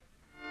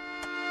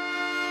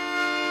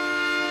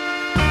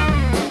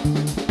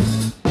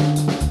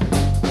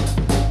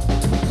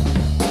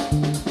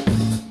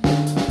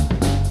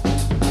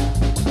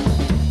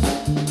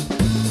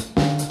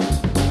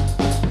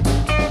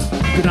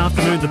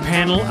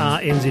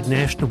RNZ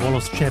National.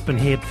 Wallace Chapman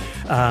here.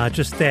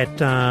 Just that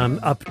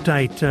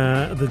update,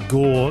 the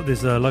Gore,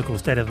 there's a local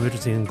state of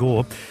emergency in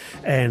Gore,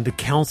 and the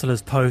council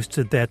has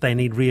posted that they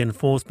need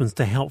reinforcements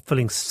to help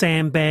filling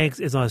sandbags.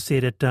 As I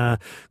said at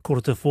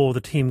 3:45,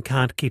 the team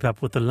can't keep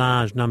up with the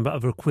large number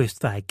of requests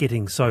they're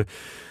getting. So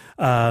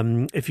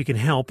if you can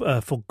help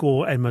for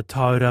Gore and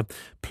Mataura,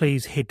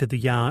 please head to the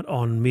yard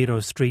on Miro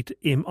Street,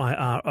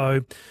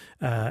 Miro,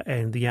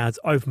 and the yard's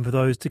open for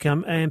those to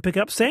come and pick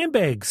up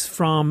sandbags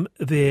from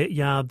their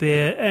yard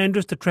there. And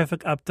just a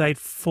traffic update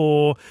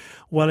for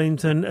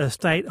Wellington,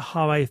 State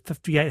Highway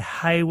 58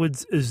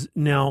 Haywards is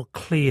now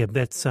clear.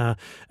 That's an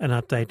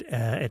update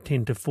at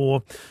 10 to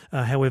 4.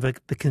 However,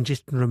 the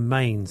congestion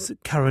remains.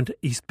 Current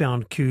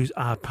eastbound queues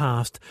are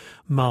past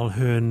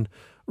Mulhern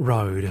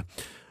Road.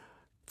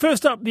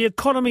 First up, the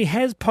economy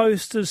has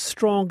posted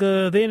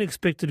stronger than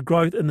expected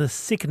growth in the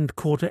second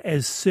quarter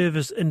as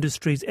service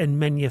industries and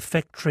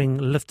manufacturing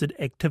lifted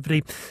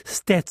activity.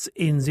 Stats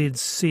NZ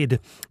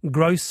said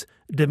gross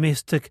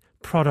domestic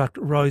product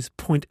rose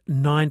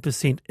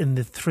 0.9% in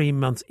the 3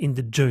 months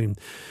ended June.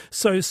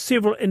 So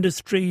several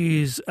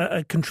industries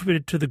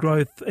contributed to the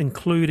growth,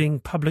 including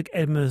public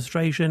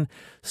administration,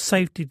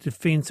 safety,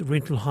 defence,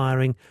 rental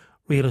hiring,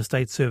 real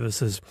estate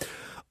services.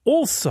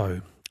 Also,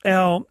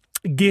 our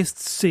guest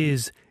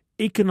says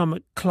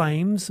economic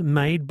claims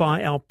made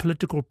by our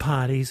political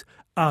parties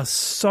are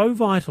so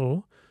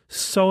vital,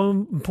 so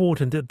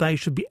important that they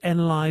should be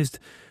analysed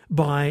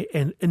by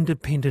an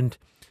independent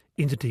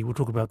entity. We'll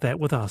talk about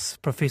that with us.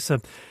 Professor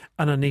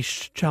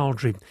Anish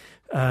Chowdhury,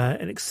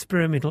 an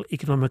experimental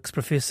economics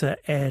professor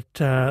at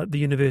the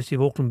University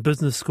of Auckland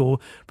Business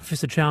School.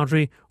 Professor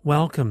Chowdhury,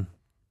 welcome.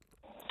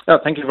 Oh,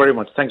 thank you very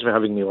much. Thanks for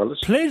having me, Wallace.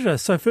 Pleasure.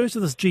 So first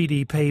of this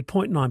GDP,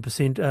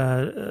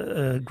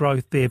 0.9%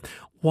 growth there.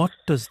 What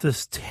does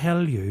this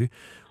tell you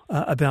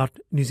about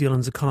New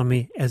Zealand's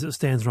economy as it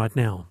stands right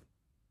now?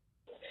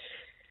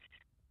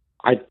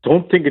 I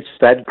don't think it's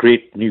that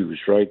great news,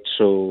 right?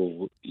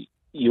 So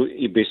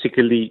you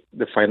basically,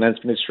 the finance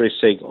minister is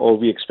saying,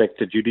 we expect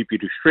the GDP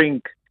to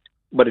shrink,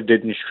 but it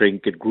didn't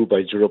shrink. It grew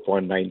by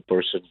 0.9%.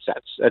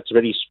 That's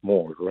very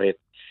small, right?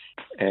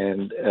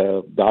 And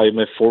the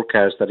IMF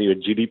forecast that your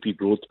GDP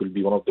growth will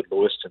be one of the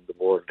lowest in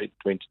the world in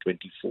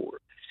 2024.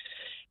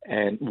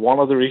 And one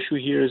other issue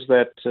here is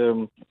that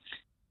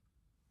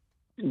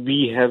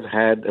we have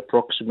had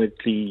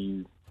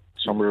approximately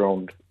somewhere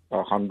around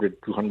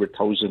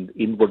 200,000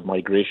 inward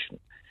migration.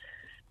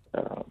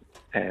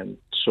 And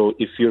so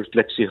if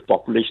let's say,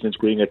 population is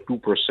growing at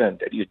 2% and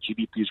your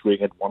GDP is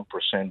growing at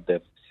 1%,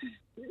 then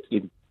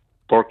in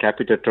per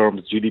capita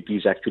terms, GDP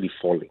is actually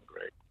falling,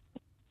 right?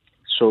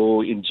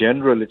 So in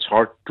general, it's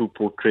hard to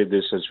portray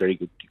this as very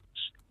good news.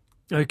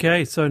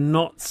 Okay, so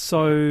not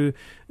so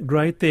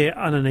great there,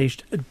 Anish.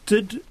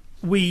 Did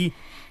we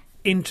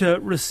enter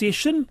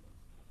recession?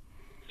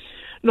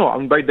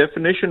 No, by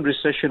definition,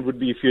 recession would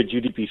be if your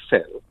GDP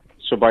fell.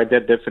 So by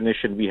that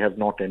definition, we have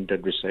not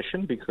entered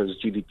recession because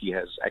GDP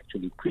has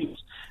actually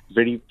increased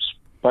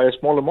by a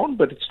small amount,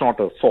 but it's not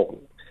a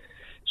fall.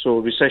 So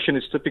recession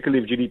is typically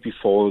if GDP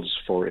falls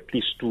for at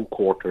least 2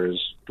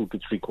 to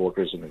 3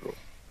 quarters in a row.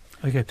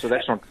 Okay. So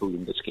that's not true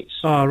in this case.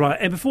 Oh, right.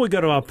 And before we go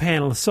to our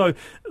panel, so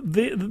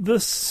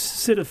this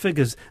set of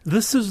figures,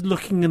 this is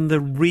looking in the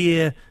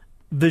rear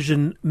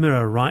vision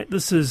mirror, right?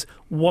 This is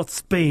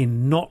what's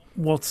been, not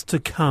what's to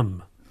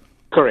come.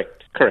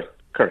 Correct.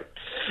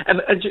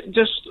 And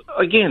just,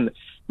 again,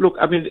 look,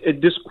 I mean,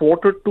 this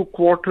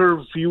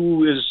quarter-to-quarter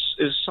view is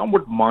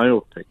somewhat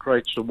myopic,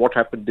 right? So what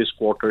happened this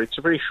quarter? It's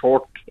a very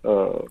short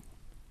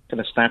kind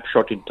of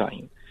snapshot in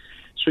time.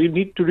 So you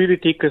need to really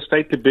take a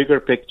slightly bigger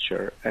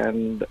picture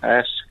and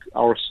ask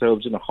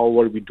ourselves, how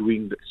are we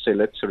doing,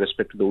 let's say,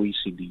 respect to the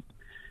OECD,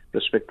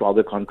 respect to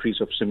other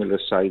countries of similar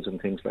size and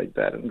things like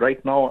that. And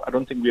right now, I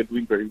don't think we are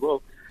doing very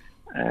well.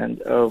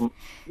 And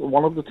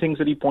one of the things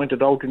that he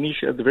pointed out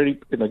initially, at the very,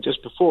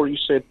 just before, you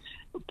said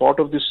part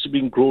of this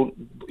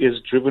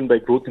is driven by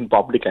growth in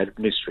public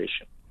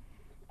administration.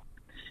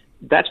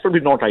 That's probably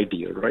not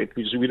ideal, right?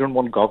 Because we don't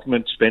want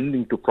government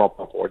spending to prop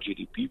up our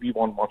GDP. We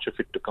want much of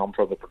it to come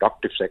from the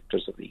productive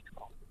sectors of the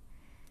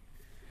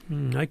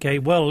economy. Okay,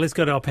 well, let's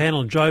go to our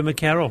panel. Joe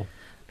McCarroll.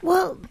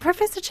 Well,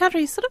 Professor Chowdhury,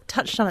 you sort of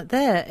touched on it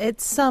there.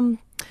 It's,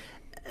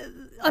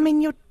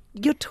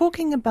 you're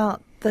talking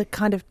about the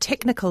kind of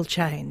technical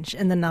change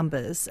in the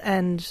numbers,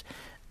 and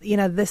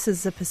this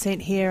is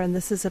 1% here and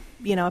this is a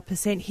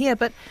 1% here.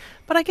 But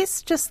I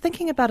guess just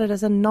thinking about it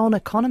as a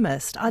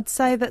non-economist, I'd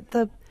say that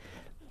the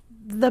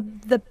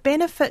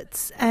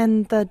benefits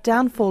and the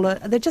downfall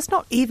they're just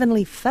not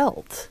evenly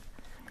felt.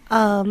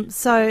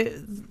 So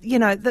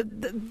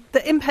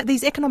the impact,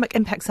 these economic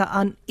impacts are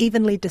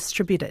unevenly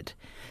distributed.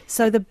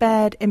 So the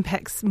bad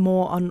impacts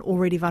more on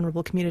already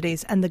vulnerable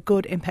communities, and the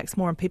good impacts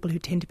more on people who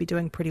tend to be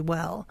doing pretty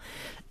well.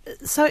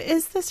 So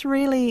is this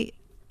really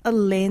a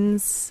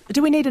lens?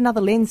 Do we need another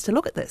lens to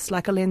look at this,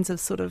 like a lens of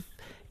sort of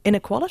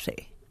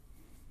inequality?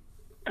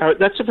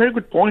 That's a very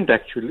good point,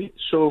 actually.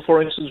 So,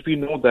 for instance, we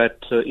know that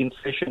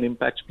inflation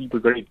impacts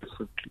people very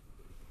differently,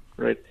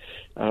 right?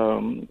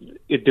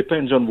 It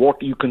depends on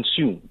what you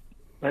consume,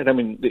 right? I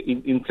mean, the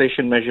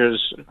inflation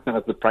measures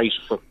the price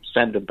of a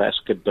standard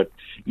basket, but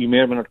you may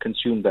or may not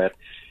consume that.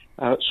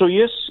 So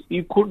yes,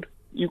 you could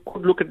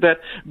look at that,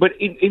 but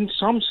in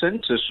some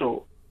senses.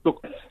 So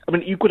look, I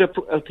mean, you could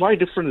apply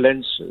different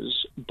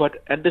lenses,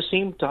 but at the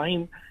same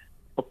time,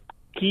 a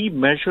key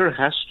measure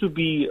has to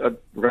be a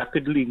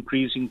rapidly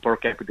increasing per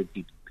capita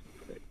GDP,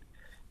 right?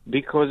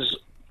 Because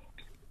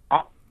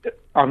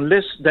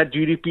unless that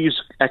GDP is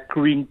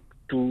accruing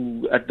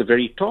to at the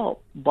very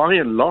top, by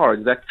and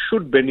large, that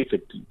should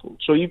benefit people.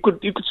 So you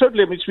could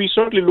certainly, I mean, we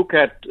certainly look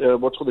at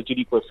what's called the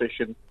GDP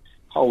coefficient,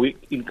 how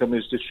income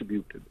is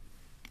distributed.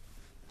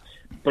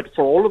 But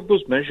for all of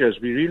those measures,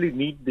 we really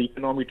need the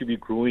economy to be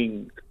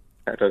growing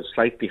at a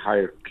slightly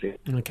higher clip.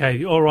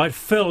 Okay, all right.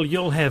 Phil,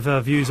 you'll have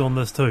views on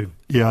this too.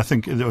 Yeah, I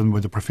think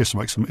the Professor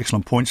makes some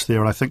excellent points there.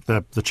 And I think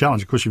the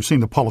challenge, of course, you've seen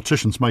the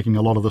politicians making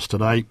a lot of this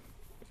today,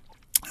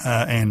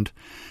 and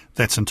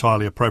that's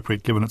entirely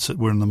appropriate given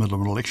we're in the middle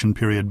of an election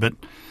period. But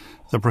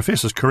the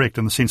Professor's correct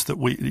in the sense that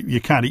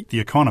you can't eat the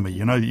economy.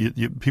 You know,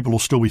 people will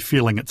still be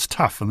feeling it's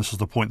tough, and this is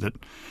the point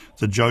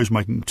that Joe's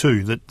making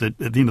too, that at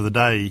the end of the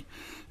day,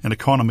 an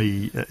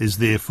economy is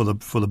there for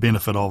the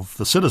benefit of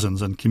the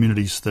citizens and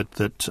communities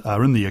that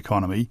are in the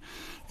economy.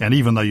 And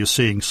even though you're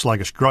seeing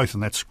sluggish growth,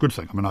 and that's a good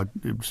thing. I mean,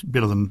 it's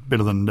better than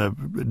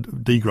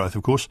degrowth,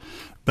 of course.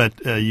 But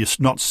you're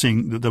not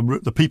seeing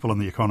the people in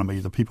the economy,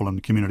 the people in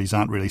communities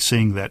aren't really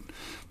seeing that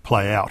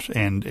play out.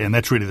 And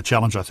that's really the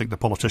challenge I think the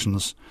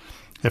politicians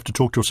have to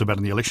talk to us about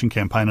in the election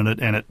campaign.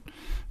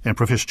 And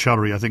Professor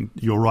Chowdhury, I think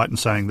you're right in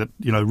saying that,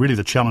 you know, really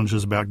the challenge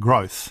is about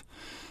growth.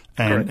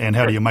 And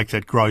how do you make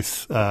that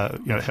growth,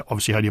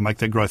 obviously how do you make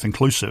that growth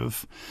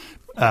inclusive?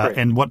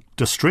 And what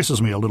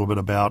distresses me a little bit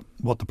about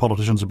what the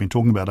politicians have been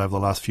talking about over the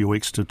last few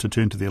weeks, to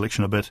turn to the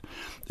election a bit,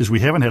 is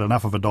we haven't had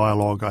enough of a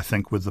dialogue, I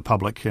think, with the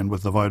public and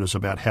with the voters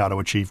about how to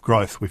achieve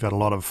growth. We've had a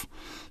lot of,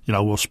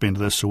 we'll spend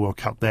this or we'll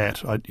cut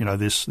that.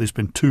 There's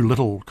been too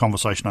little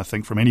conversation, I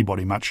think, from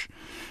anybody much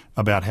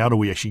about how do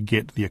we actually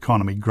get the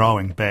economy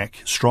growing back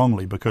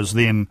strongly, because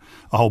then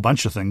a whole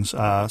bunch of things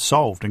are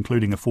solved,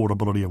 including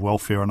affordability of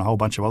welfare and a whole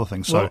bunch of other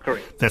things. So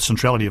that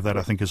centrality of that,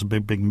 I think, is a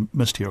big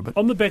missed here a bit.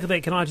 On the back of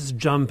that, can I just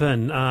jump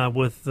in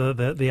with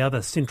the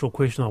other central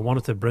question I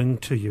wanted to bring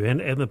to you and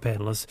the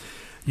panellists?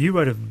 You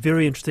wrote a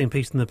very interesting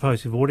piece in the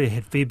Post. We've already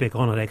had feedback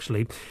on it,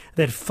 actually,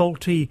 that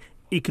faulty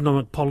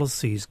economic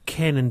policies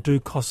can and do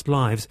cost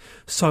lives.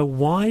 So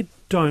why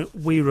don't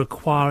we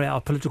require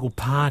our political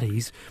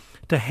parties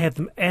to have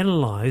them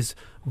analysed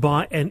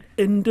by an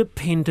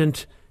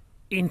independent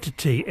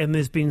entity? And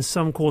there's been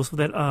some calls for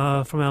that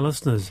from our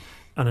listeners,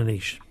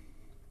 Ananish.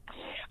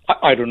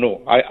 I don't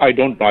know. I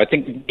don't know. I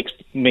think it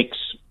makes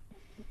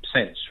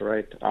sense,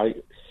 right? I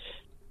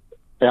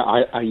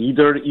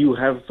either you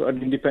have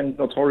an independent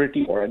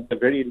authority, or at the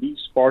very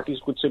least, parties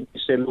could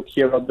simply say, look,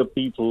 here are the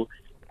people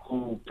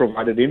who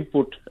provided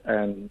input,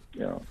 and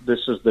this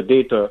is the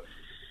data.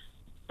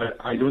 But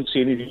I don't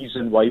see any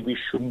reason why we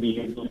shouldn't be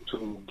able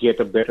to get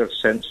a better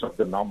sense of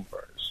the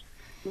numbers,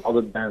 other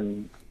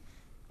than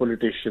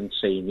politicians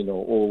saying,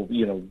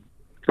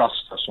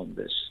 trust us on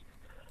this.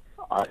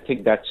 I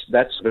think that's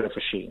a bit of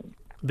a shame.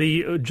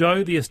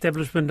 The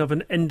establishment of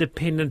an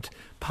independent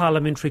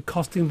parliamentary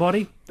costing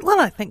body? Well,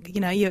 I think,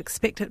 you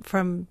expect it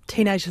from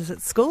teenagers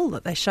at school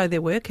that they show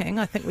they're working.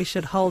 I think we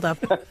should hold up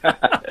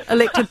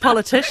elected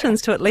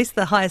politicians to at least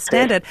the highest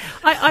standard.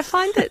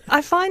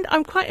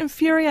 I'm quite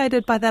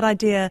infuriated by that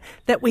idea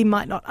that we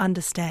might not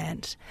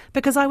understand,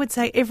 because I would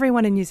say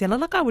everyone in New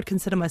Zealand, look, I would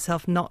consider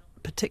myself not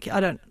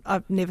particular.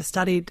 I've never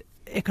studied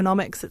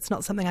economics. It's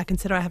not something I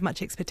consider I have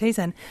much expertise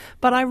in,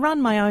 but I run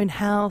my own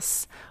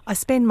house. I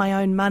spend my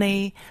own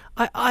money.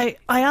 I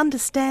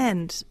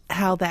understand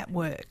how that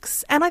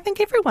works, and I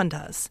think everyone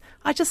does.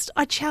 I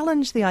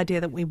challenge the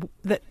idea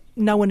that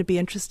no one would be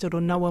interested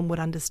or no one would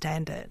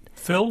understand it.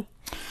 Phil?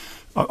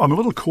 I'm a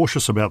little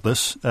cautious about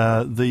this.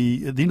 At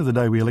the end of the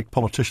day, we elect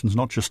politicians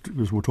not just,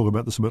 as we'll talk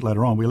about this a bit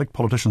later on, we elect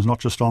politicians not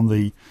just on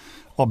the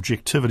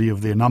objectivity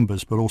of their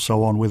numbers, but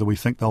also on whether we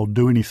think they'll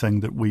do anything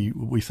that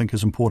we think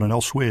is important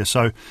elsewhere.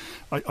 So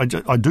I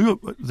do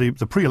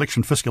the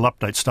pre-election fiscal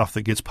update stuff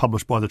that gets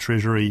published by the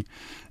Treasury,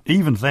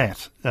 even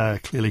that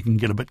clearly can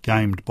get a bit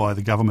gamed by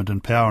the government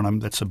in power,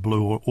 and that's a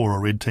blue or a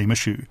red team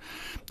issue.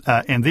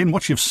 And then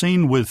what you've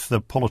seen with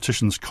the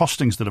politicians'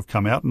 costings that have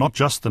come out, not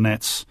just the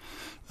Nats'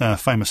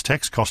 famous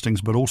tax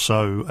costings, but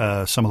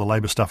also some of the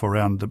Labor stuff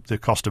around the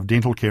cost of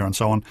dental care and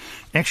so on.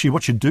 Actually,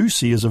 what you do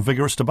see is a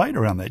vigorous debate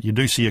around that. You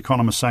do see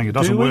economists saying it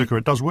doesn't work or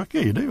it does work.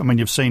 Yeah, you do. I mean,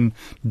 you've seen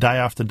day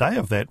after day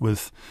of that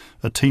with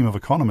a team of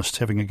economists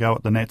having a go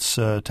at the Nats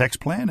tax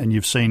plan, and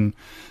you've seen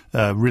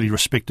really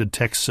respected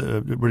tax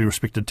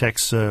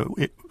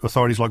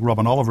authorities like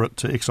Robin Oliver at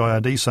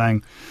XIRD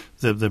saying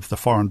the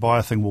foreign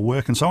buyer thing will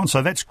work and so on.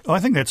 So I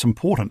think that's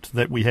important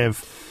that we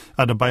have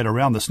a debate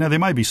around this. Now, there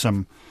may be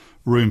some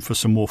room for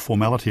some more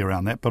formality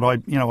around that, but I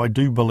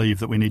do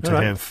believe that we need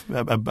to have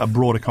a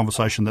broader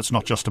conversation that's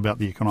not just about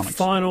the economics.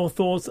 Final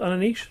thoughts,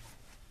 Ananish?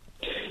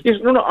 Yes,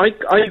 no,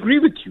 I agree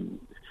with you.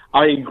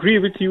 I agree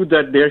with you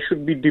that there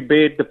should be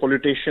debate. The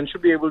politicians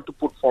should be able to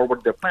put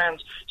forward their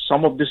plans.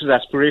 Some of this is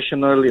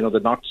aspirational. The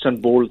nuts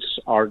and bolts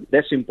are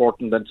less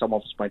important than some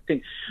of us might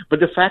think. But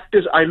the fact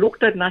is, I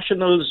looked at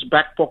National's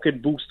back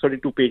pocket book's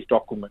 32-page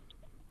document,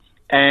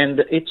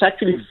 and it's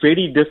actually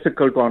very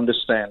difficult to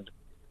understand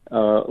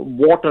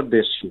what are they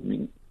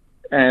assuming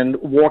and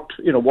what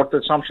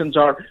the assumptions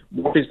are,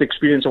 what is the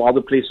experience of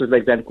other places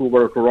like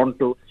Vancouver or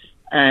Toronto.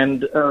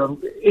 And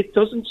it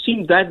doesn't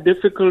seem that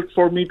difficult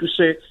for me to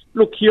say,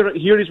 look,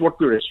 here is what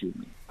we're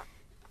assuming.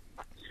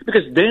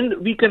 Because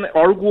then we can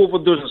argue over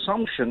those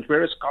assumptions,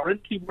 whereas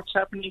currently what's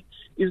happening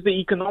is the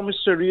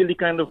economists are really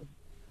kind of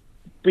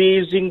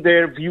basing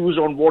their views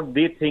on what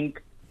they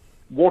think,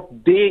 what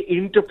they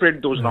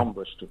interpret those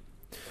numbers to.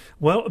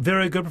 Well,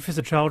 very good,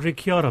 Professor Chowdhury.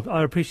 Kia ora.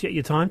 I appreciate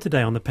your time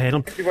today on the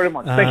panel. Thank you very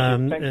much.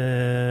 Thank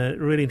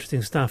you. Really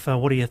interesting stuff.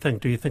 What do you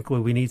think? Do you think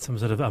we need some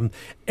sort of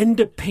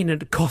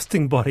independent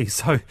costing body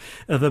so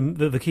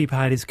the key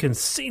parties can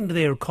send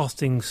their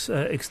costings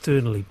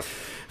externally?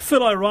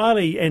 Phil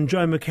O'Reilly and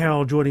Joe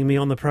McCarroll joining me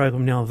on the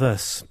program now.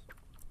 This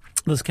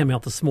came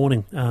out this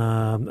morning.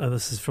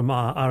 This is from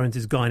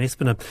RNZ's Guy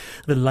Espiner.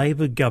 The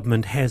Labour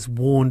government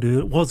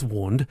was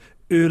warned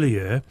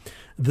earlier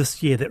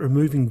this year that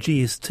removing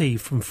GST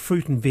from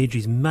fruit and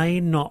veggies may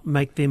not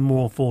make them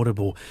more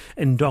affordable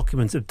in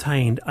documents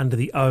obtained under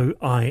the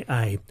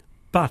OIA.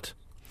 But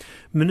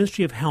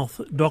Ministry of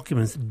Health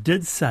documents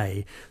did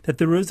say that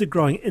there is a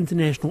growing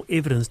international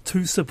evidence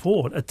to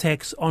support a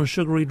tax on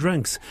sugary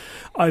drinks.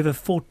 Over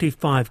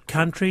 45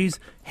 countries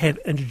have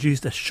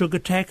introduced a sugar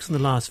tax in the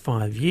last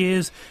 5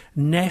 years.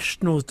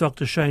 National's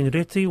Dr. Shane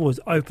Reti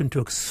was open to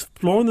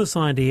exploring this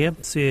idea,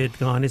 said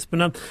Guy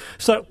Espiner.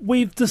 So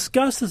we've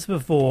discussed this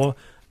before,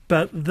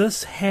 but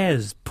this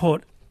has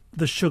put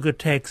the sugar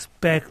tax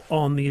back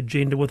on the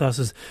agenda. With us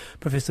is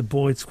Professor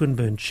Boyd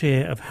Swinburne,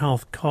 Chair of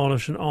Health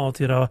Coalition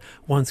Aotearoa,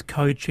 once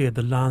co-chaired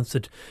the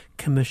Lancet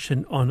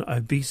Commission on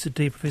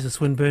Obesity. Professor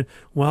Swinburne,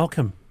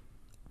 welcome.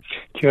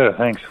 Sure,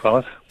 thanks,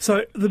 Wallace.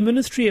 So the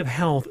Ministry of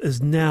Health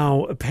is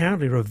now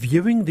apparently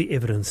reviewing the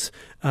evidence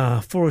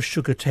for a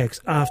sugar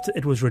tax after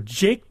it was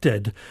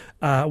rejected,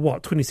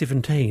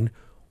 2017.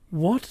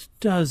 What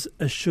does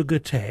a sugar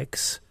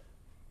tax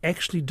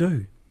actually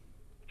do?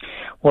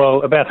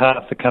 Well, about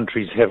half the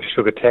countries have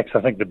sugar tax.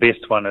 I think the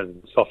best one is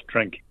the soft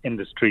drink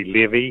industry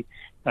levy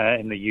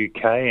in the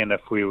UK, and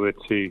if we were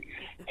to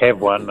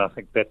have one, I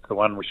think that's the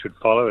one we should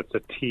follow. It's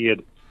a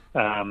tiered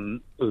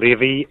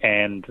levy,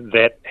 and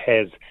that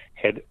has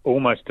had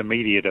almost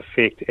immediate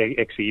effect,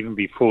 actually even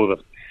before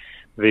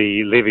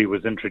the levy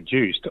was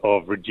introduced,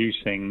 of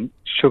reducing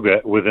sugar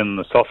within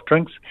the soft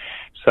drinks.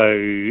 So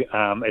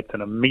it's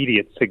an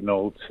immediate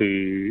signal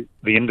to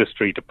the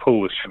industry to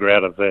pull the sugar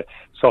out of the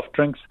soft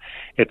drinks.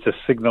 It's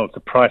a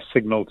price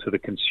signal to the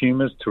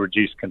consumers to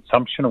reduce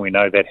consumption. We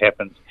know that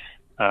happens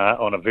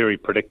on a very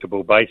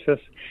predictable basis.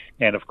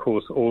 And of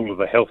course, all of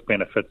the health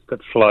benefits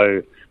that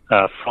flow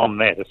from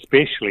that,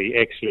 especially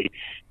actually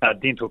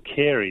dental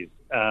caries.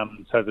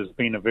 So there's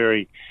been a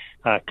very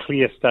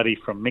clear study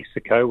from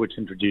Mexico, which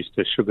introduced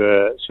a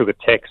sugar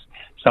tax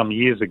some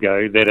years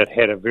ago, that it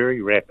had a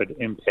very rapid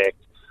impact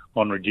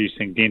on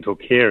reducing dental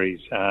caries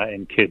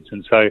in kids.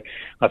 And so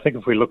I think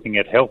if we're looking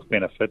at health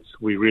benefits,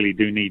 we really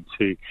do need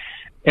to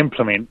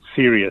implement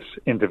serious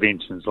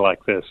interventions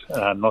like this,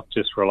 not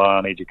just rely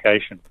on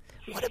education.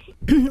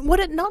 Would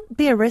it not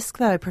be a risk,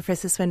 though,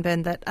 Professor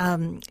Swinburne, that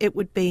it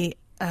would be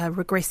a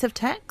regressive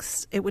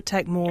tax? It would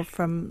take more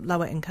from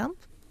lower income?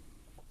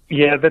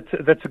 Yeah,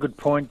 that's a good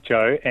point,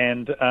 Joe.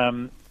 And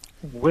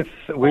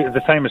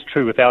the same is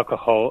true with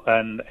alcohol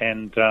and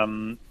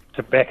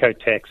tobacco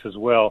tax as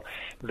well,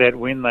 that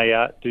when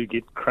they do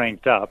get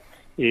cranked up,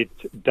 it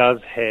does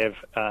have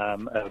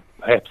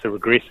perhaps a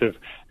regressive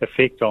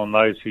effect on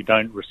those who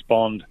don't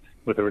respond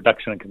with a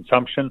reduction in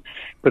consumption.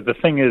 But the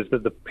thing is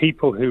that the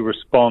people who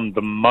respond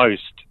the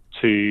most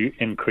to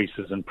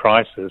increases in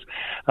prices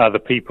are the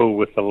people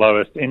with the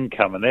lowest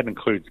income, and that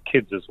includes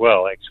kids as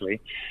well,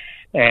 actually.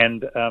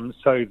 And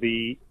so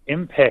the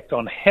impact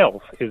on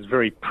health is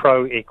very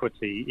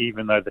pro-equity,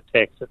 even though the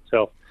tax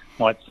itself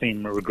might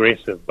seem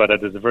regressive, but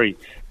it is a very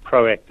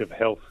proactive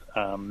health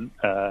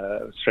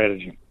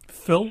strategy.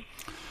 Phil?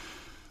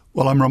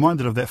 Well, I'm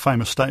reminded of that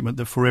famous statement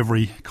that for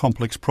every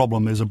complex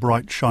problem there's a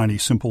bright, shiny,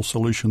 simple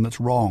solution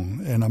that's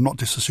wrong. And I'm not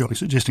necessarily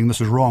suggesting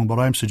this is wrong, but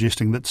I'm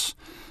suggesting that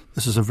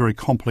this is a very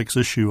complex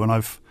issue. And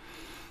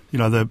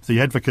the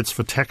advocates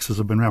for taxes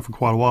have been around for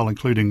quite a while,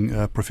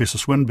 including Professor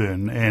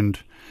Swinburne. And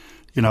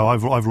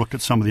I've looked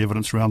at some of the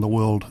evidence around the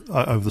world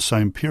over the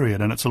same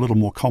period, and it's a little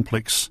more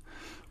complex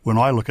when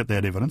I look at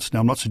that evidence.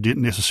 Now, I'm not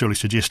necessarily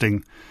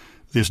suggesting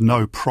there's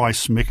no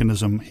price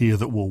mechanism here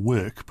that will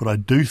work, but I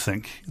do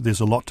think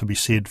there's a lot to be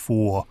said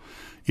for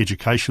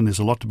education. There's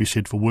a lot to be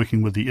said for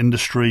working with the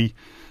industry.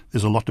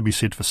 There's a lot to be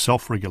said for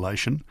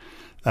self-regulation.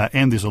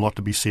 And there's a lot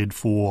to be said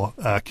for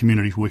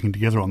communities working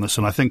together on this.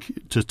 And I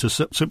think to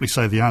simply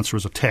say the answer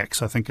is a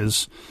tax, I think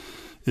is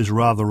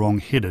rather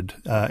wrong-headed.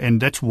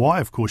 And that's why,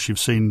 of course, you've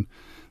seen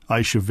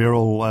Aisha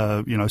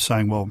Verrill,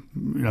 saying, well,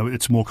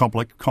 it's more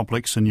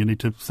complex, and you need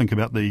to think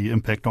about the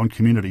impact on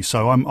communities.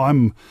 So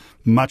I'm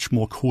much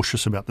more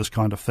cautious about this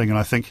kind of thing, and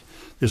I think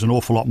there's an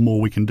awful lot more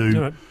we can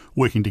do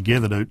working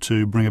together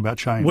to bring about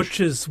change. Which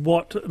is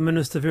what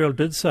Minister Verrill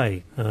did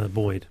say,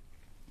 Boyd.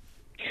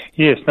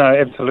 Yes, no,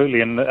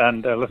 absolutely, and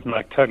listen,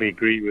 I totally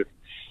agree with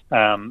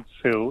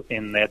Phil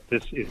in that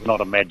this is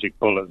not a magic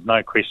bullet. There's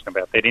no question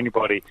about that.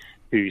 Anybody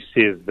who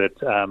says that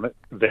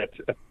that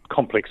a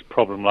complex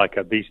problem like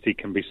obesity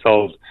can be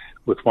solved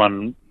with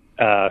one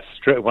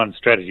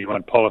strategy,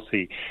 one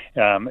policy,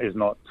 is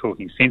not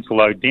talking sense.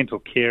 Although dental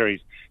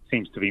caries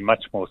seems to be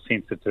much more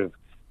sensitive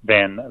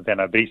than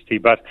obesity,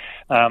 but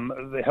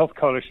the Health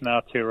Coalition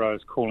Aotearoa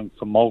is calling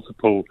for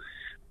multiple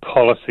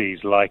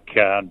policies like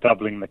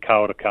doubling the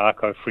kaora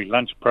kāko free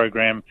lunch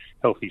program,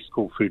 healthy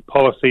school food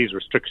policies,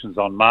 restrictions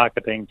on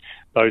marketing,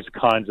 those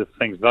kinds of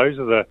things. Those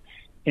are the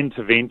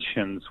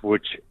interventions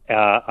which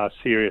are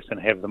serious and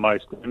have the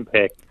most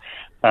impact.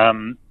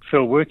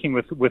 Phil, working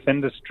with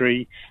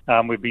industry,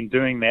 we've been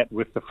doing that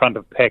with the front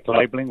of pack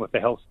labelling, with the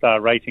Health Star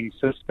rating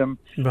system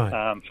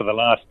for the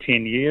last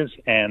 10 years,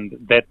 and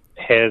that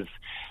has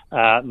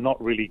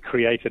not really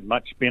created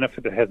much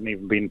benefit. It hasn't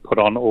even been put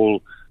on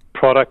all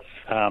products.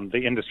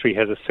 The industry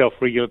has a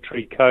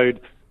self-regulatory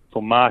code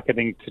for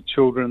marketing to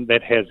children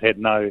that has had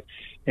no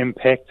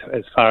impact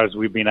as far as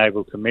we've been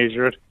able to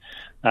measure it.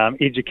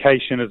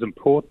 Education is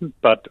important,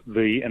 but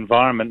the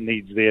environment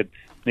needs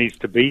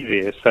to be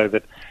there so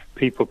that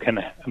people can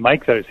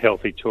make those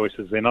healthy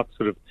choices. They're not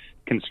sort of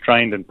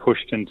constrained and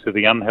pushed into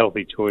the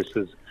unhealthy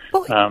choices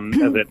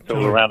that's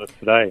all around us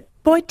today.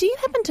 Boyd, do you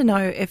happen to know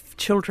if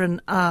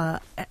children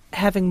are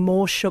having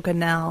more sugar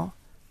now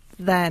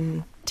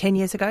than 10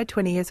 years ago,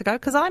 20 years ago?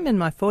 Because I'm in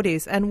my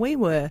 40s and we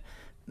were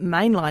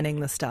mainlining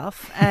the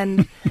stuff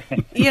and,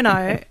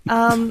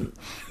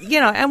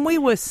 and we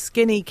were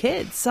skinny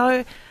kids.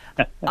 So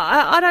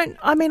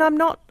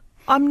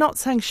I'm not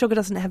saying sugar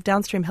doesn't have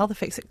downstream health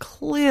effects. It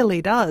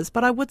clearly does.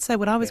 But I would say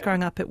when I was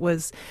growing up, it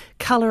was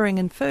colouring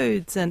in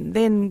foods. And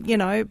then,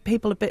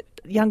 people a bit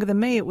younger than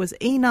me, it was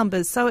E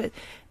numbers. So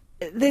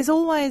there's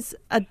always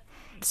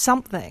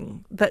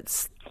something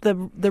that's the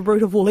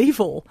root of all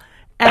evil.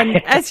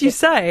 And as you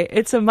say,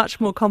 it's a much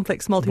more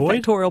complex,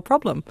 multifactorial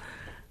problem.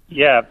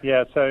 Yeah.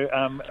 So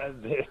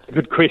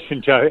good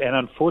question, Joe. And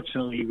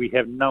unfortunately, we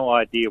have no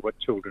idea what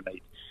children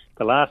eat.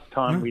 The last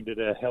time we did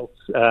a health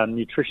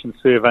nutrition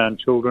survey on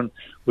children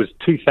was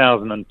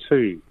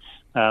 2002.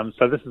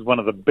 So this is one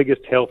of the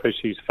biggest health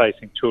issues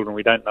facing children.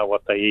 We don't know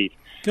what they eat.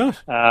 Gosh.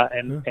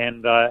 And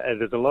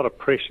there's a lot of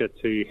pressure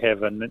to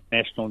have a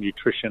national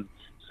nutrition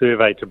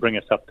survey to bring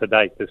us up to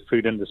date. The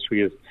food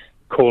industry is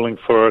calling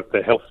for it,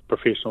 the health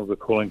professionals are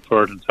calling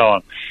for it, and so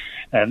on,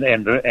 and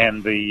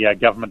the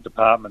government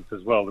departments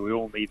as well. We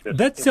all need this.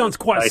 That sounds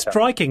quite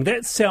striking.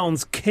 That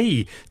sounds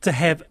key to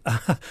have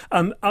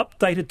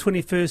updated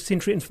 21st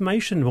century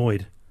information,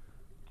 Boyd.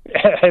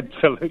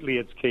 Absolutely,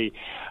 it's key.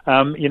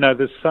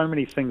 There's so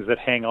many things that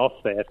hang off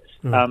that.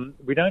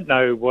 We don't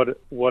know what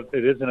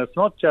it is, and it's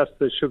not just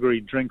the sugary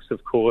drinks,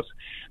 of course.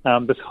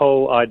 This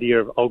whole idea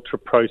of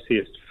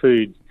ultra-processed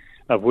foods,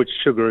 of which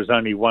sugar is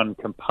only one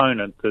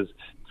component. There's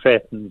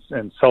fat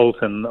and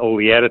salt and all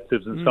the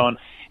additives and so on.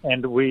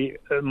 And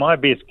my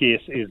best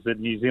guess is that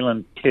New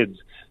Zealand kids,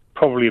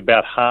 probably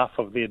about half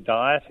of their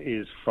diet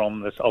is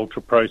from this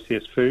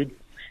ultra-processed food.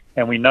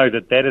 And we know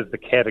that is the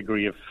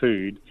category of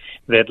food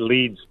that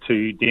leads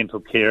to dental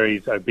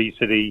caries,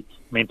 obesity,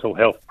 mental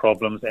health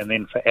problems, and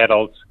then for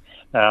adults,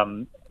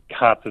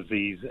 heart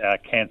disease,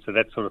 cancer,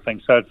 that sort of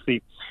thing. So it's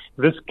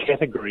this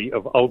category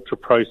of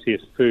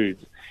ultra-processed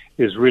foods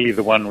is really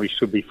the one we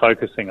should be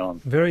focusing on.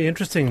 Very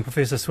interesting,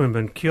 Professor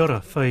Swinburne. Kia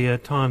ora for your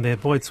time there.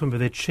 Boyd Swinburne,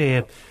 the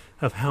Chair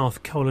of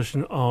Health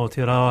Coalition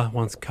Aotearoa,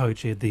 once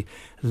co-chaired the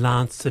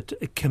Lancet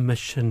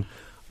Commission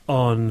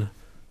on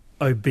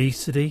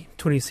Obesity.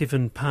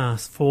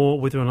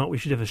 4:27. Whether or not we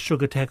should have a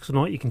sugar tax or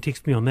not, you can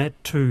text me on that,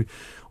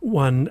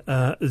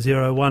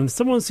 2101.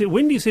 Someone said,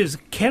 Wendy says,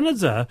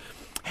 Canada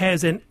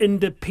has an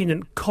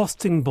independent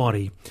costing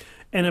body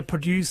and it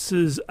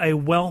produces a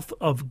wealth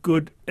of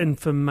good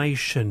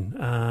information.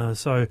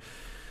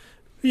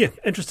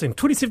 Interesting.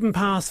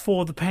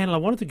 4:27 the panel. I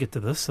wanted to get to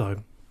this, though.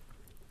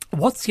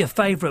 What's your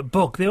favourite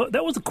book?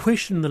 That was a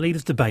question in the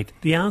leaders' debate.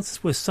 The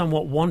answers were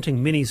somewhat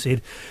wanting, many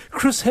said.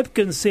 Chris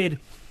Hipkins said,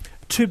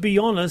 to be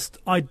honest,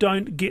 I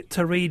don't get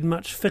to read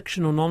much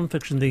fiction or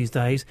non-fiction these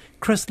days.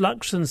 Chris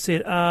Luxon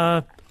said,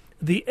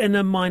 The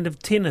Inner Mind of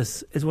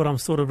Tennis is what I'm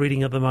sort of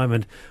reading at the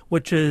moment,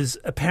 which is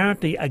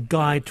apparently a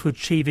guide to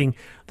achieving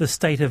the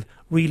state of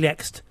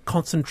relaxed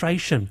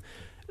concentration.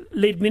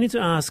 Led many to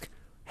ask,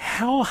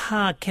 how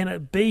hard can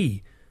it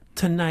be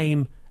to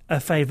name a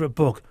favourite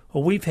book?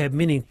 Well, we've had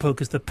many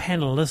because the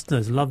panel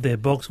listeners love their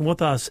books. And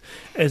with us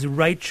is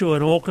Rachel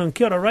in Auckland.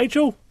 Kia ora,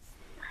 Rachel.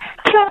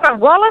 Kia ora,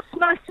 Wallace.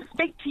 Nice to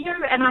speak to you.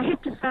 And I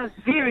have to say I was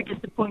very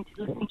disappointed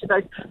listening to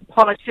those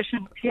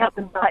politicians the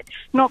other night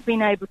not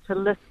being able to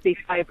list their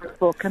favourite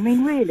book. I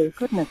mean, really,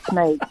 goodness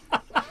me.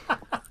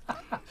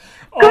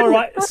 All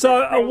right,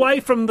 so away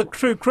from the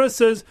true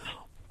Chris's,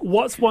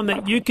 What's one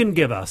that you can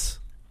give us?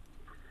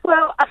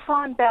 Well, A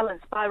Fine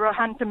Balance by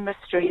Rohinton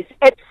Mistry is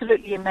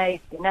absolutely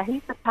amazing. Now,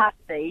 he's a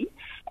Parsi,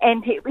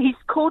 and he's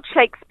called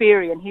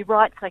Shakespearean. He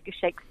writes like a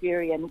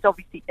Shakespearean. He's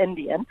obviously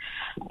Indian,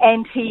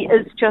 and he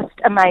is just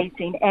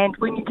amazing. And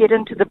when you get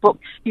into the book,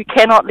 you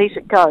cannot let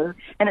it go.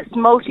 And it's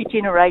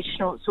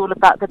multi-generational. It's all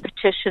about the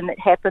petition that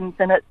happens,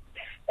 and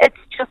it's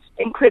just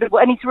incredible.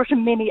 And he's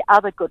written many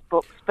other good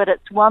books, but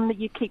it's one that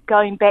you keep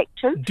going back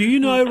to. Do you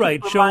know,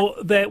 Rachel,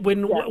 that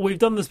when we've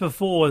done this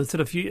before, instead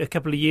of a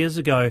couple of years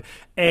ago,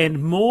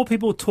 and more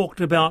people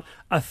talked about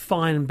A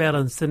Fine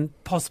Balance than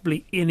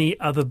possibly any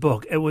other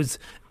book.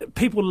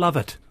 People love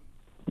it.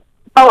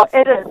 Oh,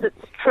 it is.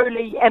 It's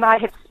truly, and I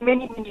have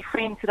many, many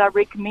friends that I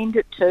recommend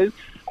it to,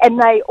 and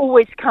they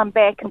always come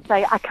back and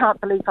say, I can't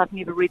believe I've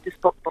never read this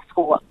book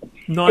before.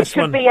 Nice it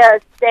should one. be a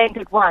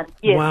standard one,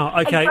 yes. Wow,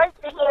 okay. And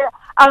great to hear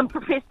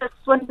Professor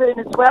Swinburne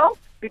as well,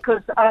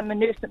 because I'm a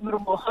nurse at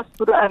Middlemore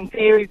Hospital. I'm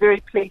very,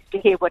 very pleased to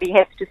hear what he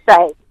has to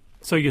say.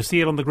 So you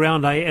see it on the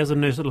ground, as a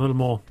nurse at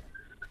Middlemore?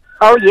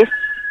 Oh, yes.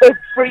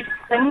 Every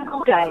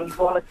single day,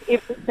 Wallace,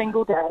 every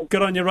single day.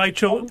 Good on you,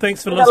 Rachel. And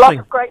thanks for a listening. lot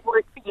of great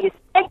work for you.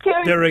 Thank you.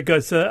 There it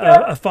goes.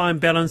 A Fine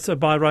Balance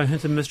by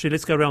Rohinton Mistry.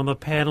 Let's go around the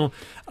panel.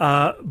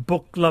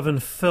 Book loving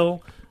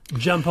Phil,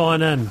 jump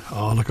on in.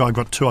 Oh, look, I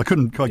got two. I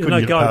couldn't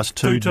get past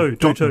two. Two.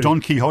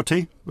 Don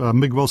Quixote,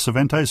 Miguel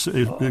Cervantes,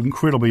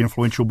 incredibly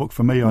influential book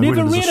for me. I read it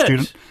as a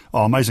student.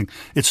 Oh, amazing.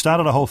 It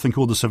started a whole thing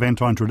called the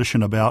Cervantine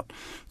tradition about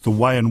the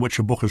way in which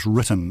a book is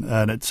written.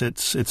 And it's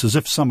as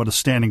if someone is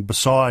standing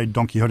beside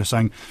Don Quixote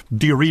saying,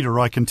 dear reader,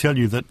 I can tell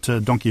you that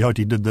Don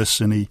Quixote did this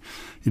and he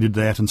did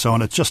that and so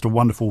on. It's just a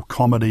wonderful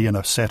comedy and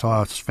a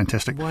satire. It's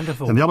fantastic.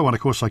 Wonderful. And the other one, of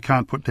course, I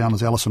can't put down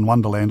is Alice in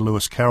Wonderland,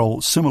 Lewis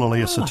Carroll.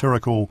 Similarly, a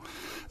satirical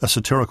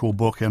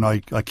book, and I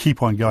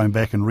keep on going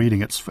back and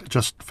reading. It's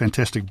just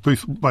fantastic.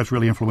 Both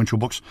really influential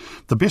books.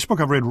 The best book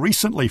I've read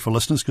recently for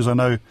listeners, because I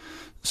know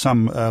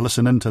some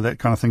listen into that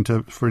kind of thing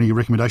for any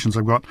recommendations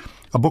I've got,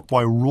 a book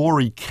by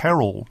Rory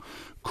Carroll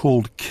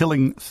called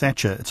Killing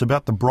Thatcher. It's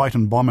about the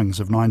Brighton bombings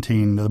of the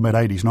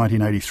mid-80s,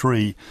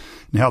 1983,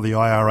 and how the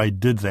IRA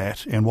did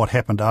that and what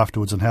happened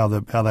afterwards and how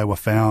they were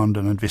found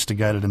and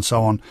investigated and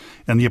so on,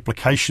 and the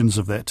implications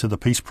of that to the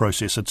peace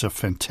process. It's a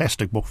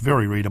fantastic book,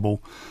 very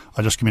readable.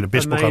 I just give me the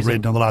best book I've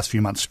read in the last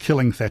few months.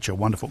 Killing Thatcher,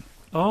 wonderful.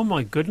 Oh,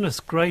 my goodness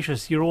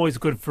gracious. You're always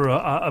good for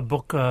a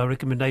book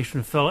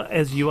recommendation, Phil,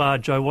 as you are,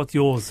 Joe. What's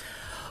yours?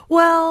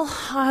 Well,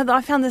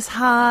 I found this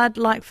hard.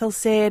 Like Phil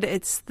said,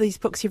 it's these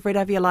books you've read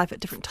over your life at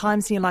different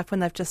times in your life when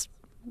they've just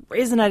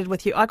resonated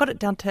with you. I got it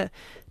down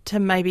to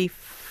maybe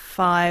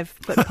 5,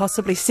 but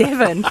possibly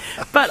 7.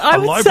 But I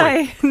would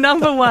say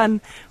number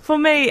 1 for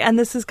me, and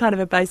this is kind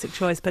of a basic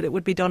choice, but it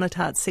would be Donna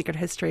Tartt's Secret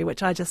History,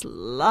 which I just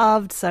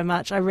loved so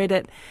much. I read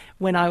it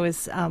when I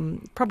was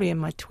probably in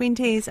my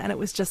 20s, and it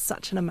was just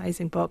such an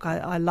amazing book.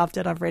 I loved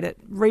it. I've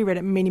reread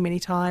it many, many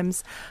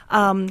times.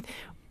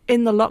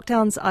 In the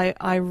lockdowns,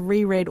 I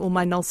reread all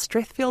my Noel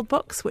Strathfield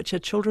books, which are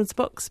children's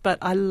books, but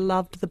I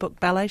loved the book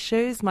Ballet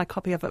Shoes, my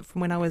copy of it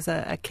from when I was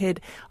a kid.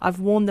 I've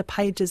worn the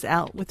pages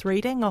out with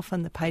reading.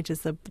 Often the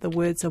pages, the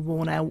words are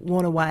worn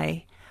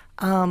away.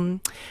 And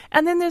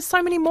then there's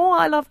so many more.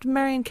 I loved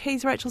Marion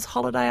Keyes' Rachel's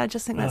Holiday. I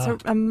just think that's an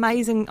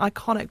amazing,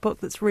 iconic book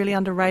that's really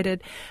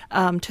underrated.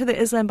 To the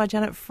Islam by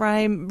Janet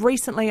Frame.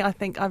 Recently, I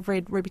think I've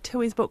read Ruby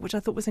Tui's book, which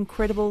I thought was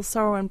incredible.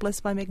 Sorrow and Bliss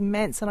by Meg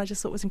Manson. I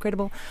just thought was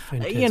incredible.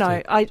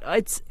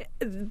 Fantastic.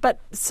 But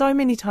so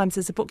many times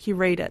there's a book you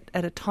read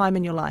at a time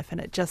in your life,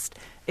 and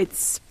it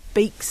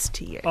speaks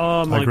to you.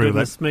 Oh, my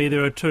goodness me.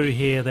 There are 2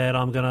 here that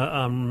I'm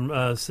going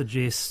to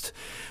suggest.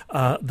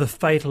 The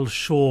Fatal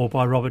Shore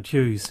by Robert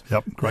Hughes.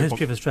 Yep, great The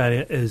History of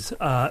Australia is,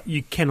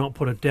 you cannot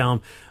put it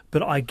down.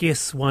 But I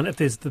guess if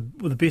there's the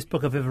best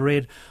book I've ever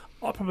read,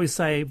 I'll probably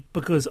say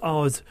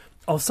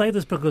I'll say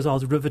this because I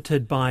was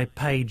riveted by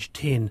page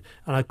 10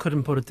 and I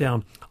couldn't put it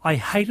down. I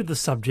hated the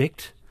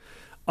subject.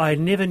 I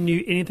never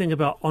knew anything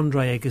about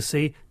Andre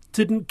Agassi.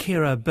 Didn't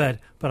care a bit,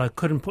 but I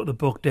couldn't put the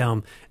book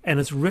down. And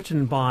it's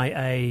written by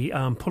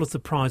a Pulitzer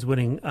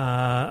Prize-winning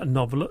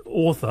novel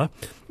author,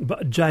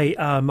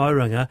 J.R.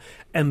 Moeringer,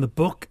 and the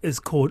book is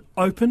called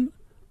Open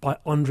by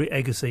Andre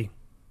Agassi.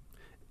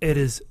 It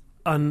is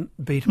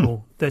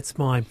unbeatable. That's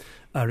my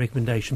recommendation.